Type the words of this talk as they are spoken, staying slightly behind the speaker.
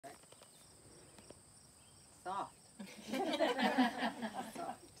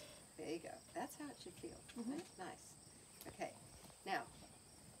should feel. Right? Nice. Okay. Now,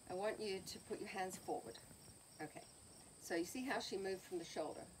 I want you to put your hands forward. Okay. So you see how she moved from the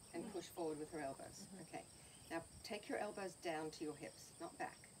shoulder and pushed forward with her elbows. Okay. Now take your elbows down to your hips, not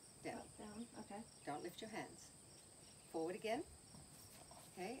back. Down. Up, down. Okay. Don't lift your hands. Forward again.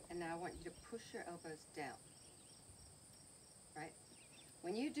 Okay. And now I want you to push your elbows down. Right?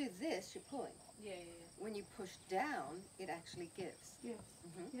 When you do this, you're pulling. Yeah. When you push down, it actually gives. Yes.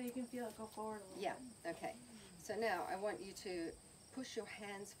 Yeah, you can feel it go forward a little Yeah, bit. okay. So now I want you to push your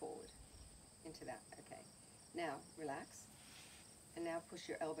hands forward into that. Okay. Now relax. And now push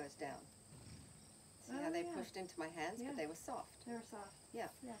your elbows down. See how they pushed into my hands, but they were soft. They were soft. Yeah.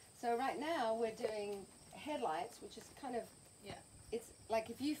 Yeah. So right now we're doing headlights, which is kind of, it's like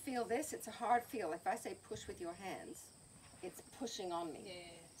if you feel this, it's a hard feel. If I say push with your hands, it's pushing on me. Yeah.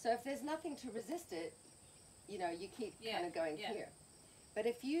 So if there's nothing to resist it, you know, you keep kind of going here. But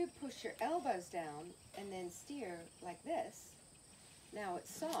if you push your elbows down and then steer like this, now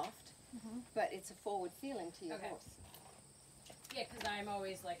it's soft, but it's a forward feeling to your horse. Yeah, because I'm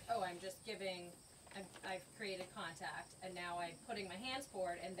always like, oh, I'm just giving, I've created contact, and now I'm putting my hands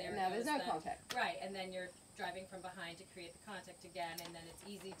forward, and there Now goes there's no the, contact. Right, and then you're driving from behind to create the contact again, and then it's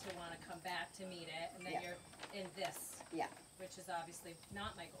easy to want to come back to meet it, and then you're in this, Yeah. which is obviously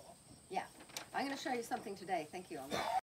not my goal. Yeah. I'm going to show you something today. Thank you on that.